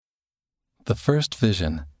The First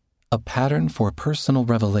Vision, A Pattern for Personal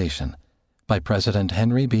Revelation, by President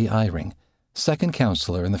Henry B. Eyring, Second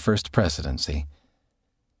Counselor in the First Presidency.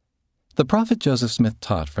 The prophet Joseph Smith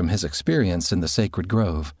taught from his experience in the Sacred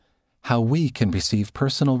Grove how we can receive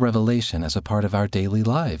personal revelation as a part of our daily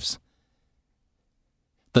lives.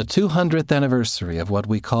 The 200th anniversary of what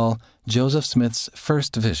we call Joseph Smith's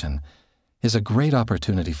First Vision is a great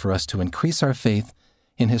opportunity for us to increase our faith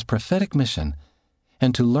in his prophetic mission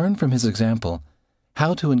and to learn from his example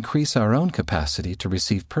how to increase our own capacity to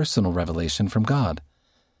receive personal revelation from God.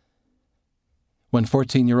 When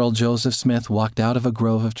 14-year-old Joseph Smith walked out of a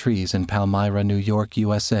grove of trees in Palmyra, New York,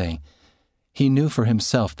 USA, he knew for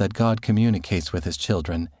himself that God communicates with his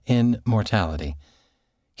children in mortality.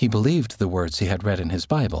 He believed the words he had read in his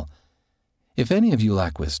Bible. "If any of you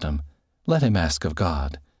lack wisdom, let him ask of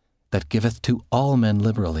God, that giveth to all men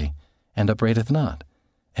liberally, and upbraideth not,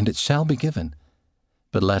 and it shall be given.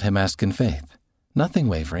 But let him ask in faith, nothing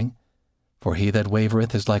wavering, for he that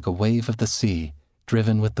wavereth is like a wave of the sea,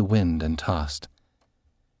 driven with the wind and tossed."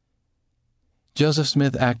 Joseph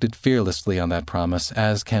Smith acted fearlessly on that promise,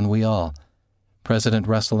 as can we all. President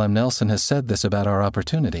Russell M. Nelson has said this about our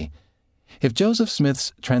opportunity. If Joseph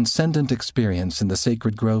Smith's transcendent experience in the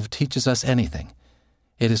Sacred Grove teaches us anything,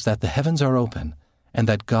 it is that the heavens are open and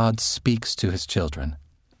that God speaks to his children.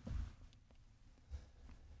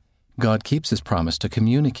 God keeps his promise to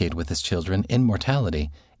communicate with his children in mortality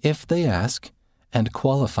if they ask and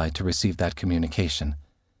qualify to receive that communication.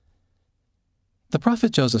 The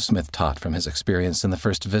prophet Joseph Smith taught from his experience in the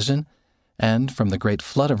First Vision and from the great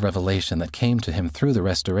flood of revelation that came to him through the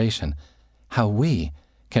Restoration how we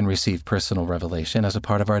can receive personal revelation as a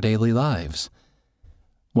part of our daily lives.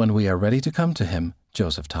 When we are ready to come to him,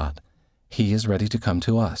 Joseph taught, he is ready to come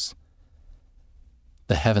to us.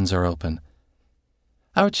 The heavens are open.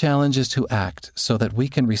 Our challenge is to act so that we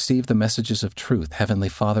can receive the messages of truth Heavenly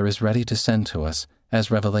Father is ready to send to us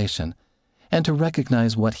as revelation, and to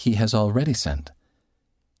recognize what he has already sent.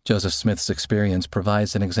 Joseph Smith's experience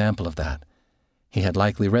provides an example of that. He had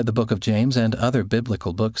likely read the book of James and other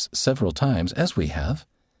biblical books several times, as we have.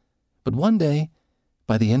 But one day,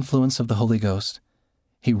 by the influence of the Holy Ghost,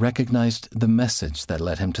 he recognized the message that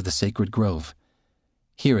led him to the Sacred Grove.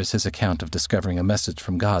 Here is his account of discovering a message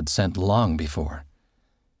from God sent long before.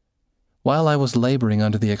 "While I was laboring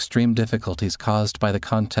under the extreme difficulties caused by the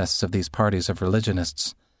contests of these parties of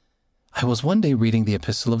religionists, I was one day reading the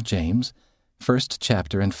Epistle of James, 1st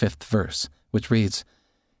chapter and 5th verse, which reads,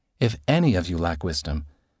 'If any of you lack wisdom,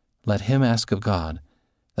 let him ask of God,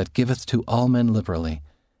 that giveth to all men liberally,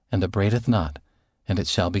 and upbraideth not, and it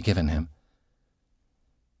shall be given him.'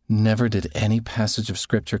 Never did any passage of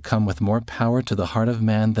Scripture come with more power to the heart of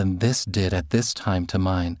man than this did at this time to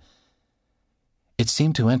mine. It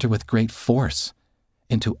seemed to enter with great force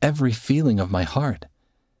into every feeling of my heart.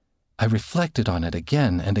 I reflected on it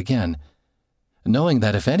again and again, knowing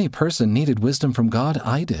that if any person needed wisdom from God,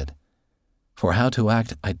 I did. For how to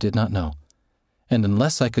act I did not know, and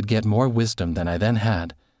unless I could get more wisdom than I then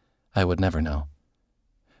had, I would never know.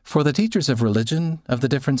 For the teachers of religion of the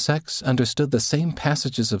different sects understood the same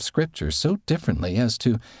passages of Scripture so differently as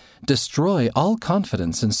to destroy all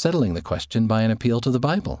confidence in settling the question by an appeal to the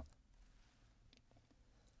Bible."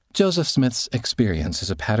 Joseph Smith's experience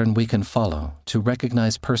is a pattern we can follow to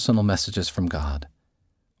recognize personal messages from God.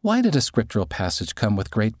 Why did a scriptural passage come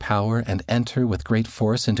with great power and enter with great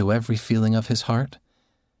force into every feeling of his heart?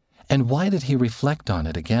 And why did he reflect on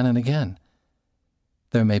it again and again?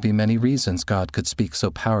 There may be many reasons God could speak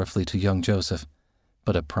so powerfully to young Joseph,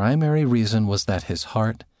 but a primary reason was that his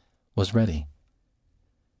heart was ready.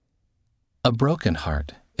 A broken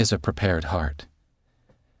heart is a prepared heart.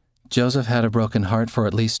 Joseph had a broken heart for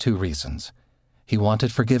at least two reasons. He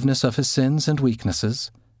wanted forgiveness of his sins and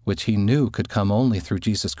weaknesses, which he knew could come only through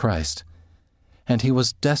Jesus Christ, and he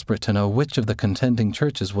was desperate to know which of the contending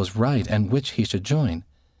churches was right and which he should join.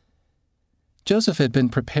 Joseph had been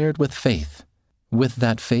prepared with faith. With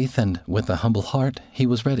that faith and with a humble heart, he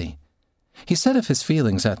was ready. He said of his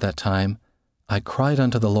feelings at that time, "I cried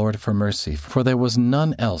unto the Lord for mercy, for there was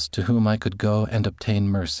none else to whom I could go and obtain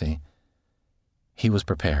mercy." He was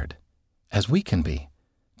prepared, as we can be,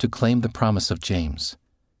 to claim the promise of James.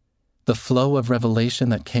 The flow of revelation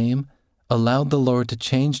that came allowed the Lord to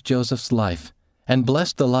change Joseph's life and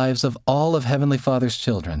bless the lives of all of Heavenly Father's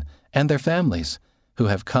children and their families who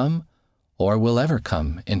have come or will ever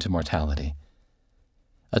come into mortality.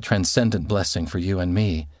 A transcendent blessing for you and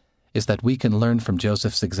me is that we can learn from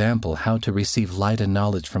Joseph's example how to receive light and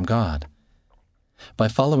knowledge from God. By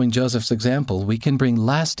following Joseph's example, we can bring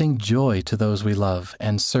lasting joy to those we love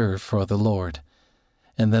and serve for the Lord.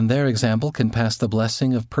 and then their example can pass the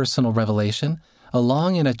blessing of personal revelation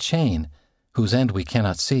along in a chain whose end we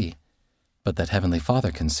cannot see, but that Heavenly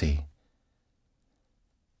Father can see.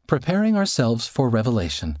 Preparing ourselves for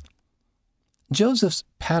revelation. Joseph's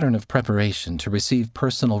pattern of preparation to receive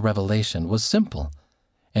personal revelation was simple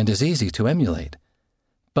and is easy to emulate,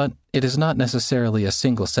 but it is not necessarily a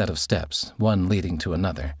single set of steps, one leading to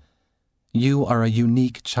another. You are a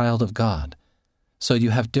unique child of God, so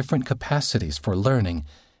you have different capacities for learning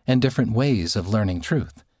and different ways of learning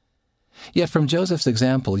truth. Yet from Joseph's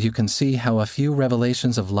example, you can see how a few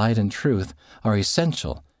revelations of light and truth are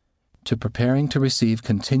essential to preparing to receive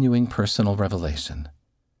continuing personal revelation.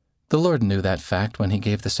 The Lord knew that fact when He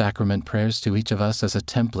gave the sacrament prayers to each of us as a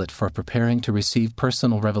template for preparing to receive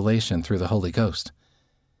personal revelation through the Holy Ghost.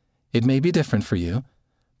 It may be different for you,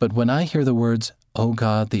 but when I hear the words, "O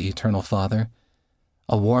God, the Eternal Father,"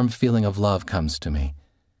 a warm feeling of love comes to me.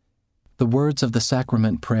 The words of the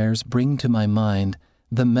sacrament prayers bring to my mind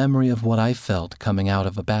the memory of what I felt coming out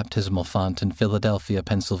of a baptismal font in Philadelphia,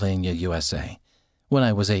 Pennsylvania, USA, when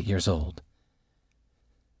I was 8 years old.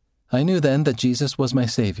 I knew then that Jesus was my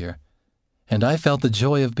Savior, and I felt the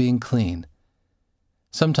joy of being clean.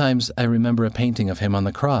 Sometimes I remember a painting of Him on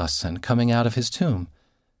the cross and coming out of His tomb.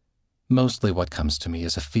 Mostly what comes to me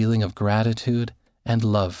is a feeling of gratitude and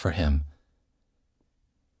love for Him.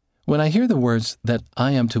 When I hear the words that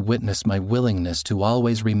I am to witness my willingness to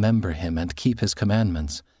always remember Him and keep His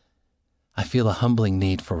commandments, I feel a humbling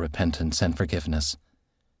need for repentance and forgiveness.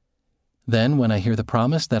 Then, when I hear the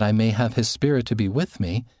promise that I may have His Spirit to be with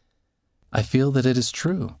me, I feel that it is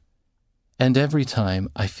true. And every time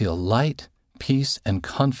I feel light, peace, and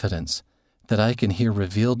confidence that I can hear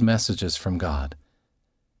revealed messages from God.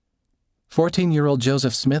 14-year-old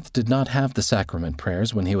Joseph Smith did not have the sacrament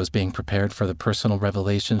prayers when he was being prepared for the personal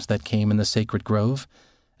revelations that came in the sacred grove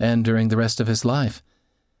and during the rest of his life,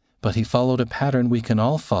 but he followed a pattern we can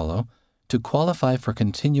all follow to qualify for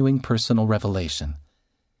continuing personal revelation.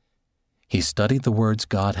 He studied the words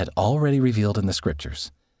God had already revealed in the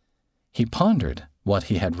Scriptures. He pondered what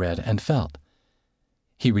he had read and felt.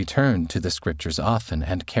 He returned to the Scriptures often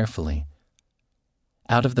and carefully.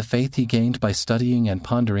 Out of the faith he gained by studying and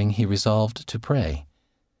pondering, he resolved to pray.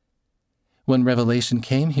 When revelation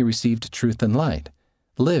came, he received truth and light,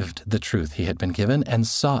 lived the truth he had been given, and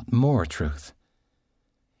sought more truth.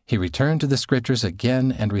 He returned to the Scriptures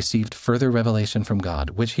again and received further revelation from God,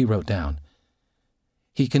 which he wrote down.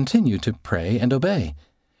 He continued to pray and obey,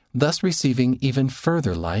 thus receiving even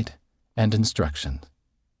further light and instruction.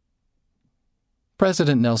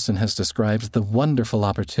 President Nelson has described the wonderful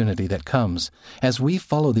opportunity that comes as we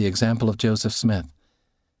follow the example of Joseph Smith.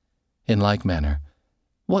 In like manner,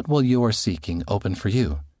 what will your seeking open for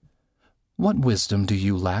you? What wisdom do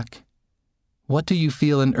you lack? What do you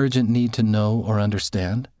feel an urgent need to know or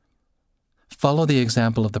understand? Follow the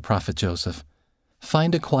example of the prophet Joseph.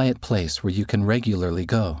 Find a quiet place where you can regularly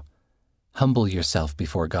go. Humble yourself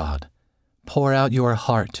before God. Pour out your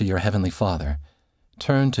heart to your Heavenly Father.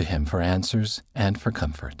 Turn to Him for answers and for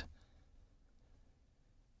comfort.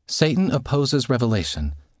 Satan opposes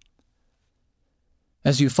revelation.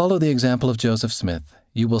 As you follow the example of Joseph Smith,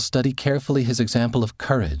 you will study carefully his example of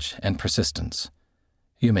courage and persistence.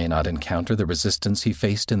 You may not encounter the resistance he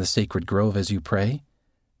faced in the sacred grove as you pray,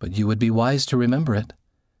 but you would be wise to remember it.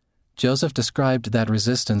 Joseph described that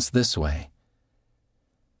resistance this way.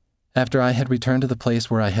 After I had returned to the place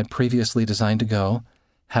where I had previously designed to go,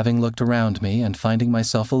 having looked around me and finding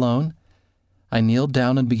myself alone, I kneeled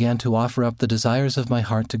down and began to offer up the desires of my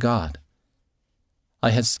heart to God.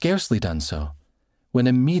 I had scarcely done so, when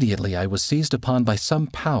immediately I was seized upon by some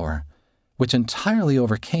power which entirely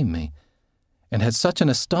overcame me, and had such an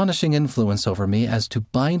astonishing influence over me as to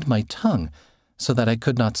bind my tongue so that I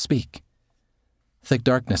could not speak. Thick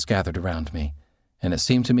darkness gathered around me, and it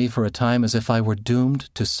seemed to me for a time as if I were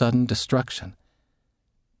doomed to sudden destruction.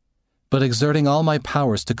 But exerting all my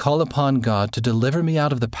powers to call upon God to deliver me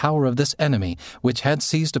out of the power of this enemy which had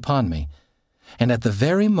seized upon me, and at the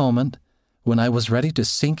very moment when I was ready to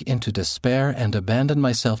sink into despair and abandon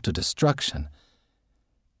myself to destruction,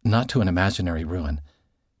 not to an imaginary ruin,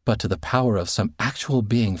 but to the power of some actual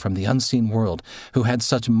being from the unseen world who had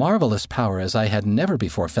such marvelous power as I had never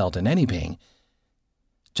before felt in any being,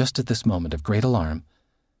 just at this moment of great alarm,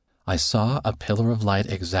 I saw a pillar of light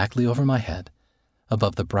exactly over my head,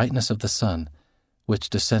 above the brightness of the sun, which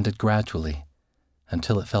descended gradually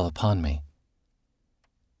until it fell upon me.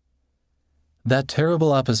 That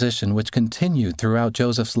terrible opposition which continued throughout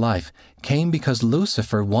Joseph's life came because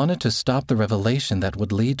Lucifer wanted to stop the revelation that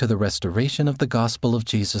would lead to the restoration of the gospel of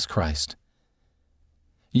Jesus Christ.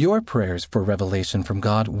 Your prayers for revelation from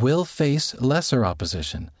God will face lesser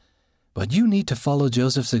opposition, but you need to follow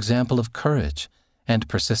Joseph's example of courage and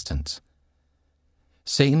persistence.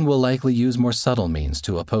 Satan will likely use more subtle means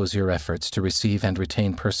to oppose your efforts to receive and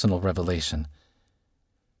retain personal revelation.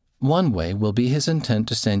 One way will be his intent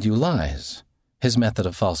to send you lies, his method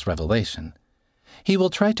of false revelation. He will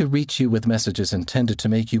try to reach you with messages intended to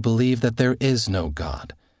make you believe that there is no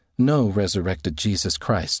God, no resurrected Jesus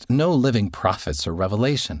Christ, no living prophets or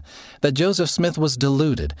revelation, that Joseph Smith was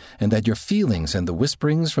deluded, and that your feelings and the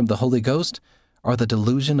whisperings from the Holy Ghost are the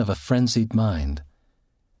delusion of a frenzied mind.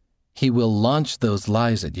 He will launch those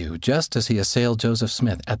lies at you just as he assailed Joseph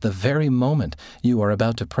Smith at the very moment you are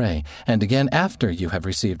about to pray, and again after you have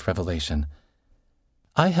received revelation.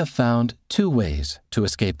 I have found 2 ways to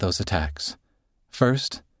escape those attacks.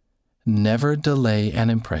 First, never delay an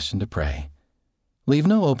impression to pray. Leave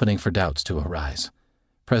no opening for doubts to arise.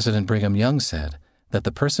 President Brigham Young said that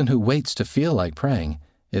the person who waits to feel like praying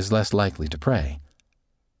is less likely to pray.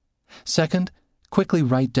 Second, quickly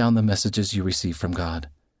write down the messages you receive from God.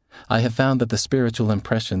 I have found that the spiritual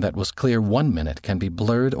impression that was clear 1 minute can be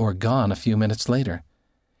blurred or gone a few minutes later.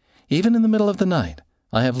 Even in the middle of the night,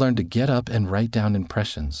 I have learned to get up and write down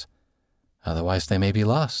impressions. Otherwise, they may be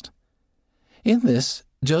lost. In this,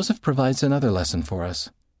 Joseph provides another lesson for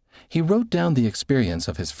us. He wrote down the experience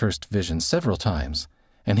of his first vision several times,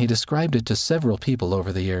 and he described it to several people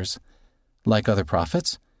over the years. Like other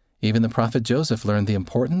prophets, even the prophet Joseph learned the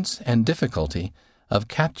importance and difficulty of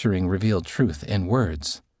capturing revealed truth in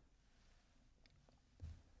words.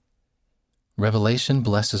 Revelation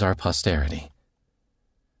blesses our posterity.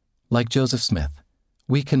 Like Joseph Smith,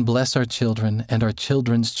 we can bless our children and our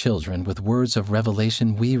children's children with words of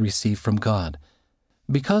revelation we receive from God.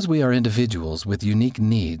 Because we are individuals with unique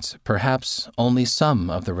needs, perhaps only some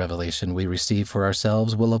of the revelation we receive for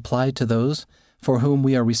ourselves will apply to those for whom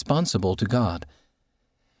we are responsible to God.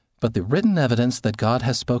 But the written evidence that God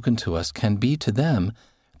has spoken to us can be to them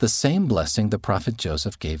the same blessing the prophet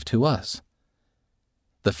Joseph gave to us.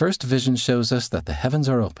 The first vision shows us that the heavens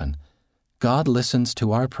are open. God listens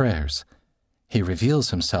to our prayers. He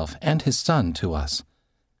reveals himself and his Son to us.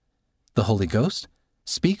 The Holy Ghost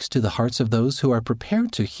speaks to the hearts of those who are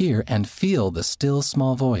prepared to hear and feel the still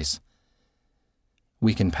small voice.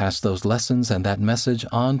 We can pass those lessons and that message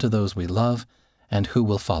on to those we love and who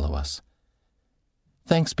will follow us.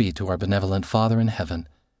 Thanks be to our benevolent Father in heaven,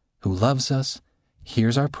 who loves us,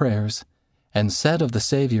 hears our prayers, and said of the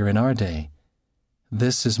Savior in our day,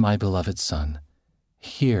 "This is my beloved Son.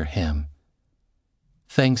 Hear him."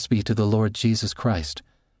 Thanks be to the Lord Jesus Christ,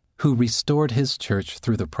 who restored his church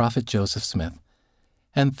through the prophet Joseph Smith.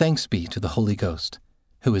 And thanks be to the Holy Ghost,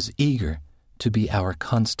 who is eager to be our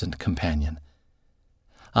constant companion.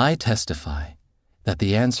 I testify that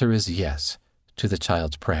the answer is yes to the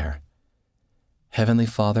child's prayer. Heavenly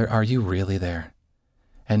Father, are you really there?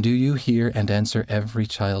 And do you hear and answer every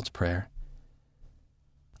child's prayer?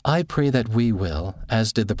 I pray that we will,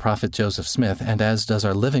 as did the prophet Joseph Smith and as does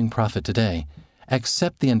our living prophet today,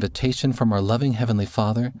 accept the invitation from our loving Heavenly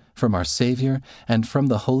Father, from our Savior, and from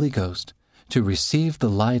the Holy Ghost to receive the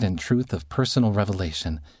light and truth of personal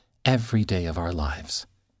revelation every day of our lives.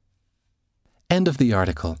 End of the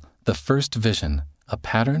article, The First Vision, A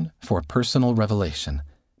Pattern for Personal Revelation,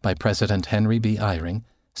 by President Henry B. Eyring,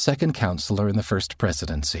 Second Counselor in the First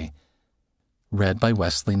Presidency. Read by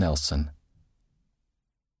Wesley Nelson.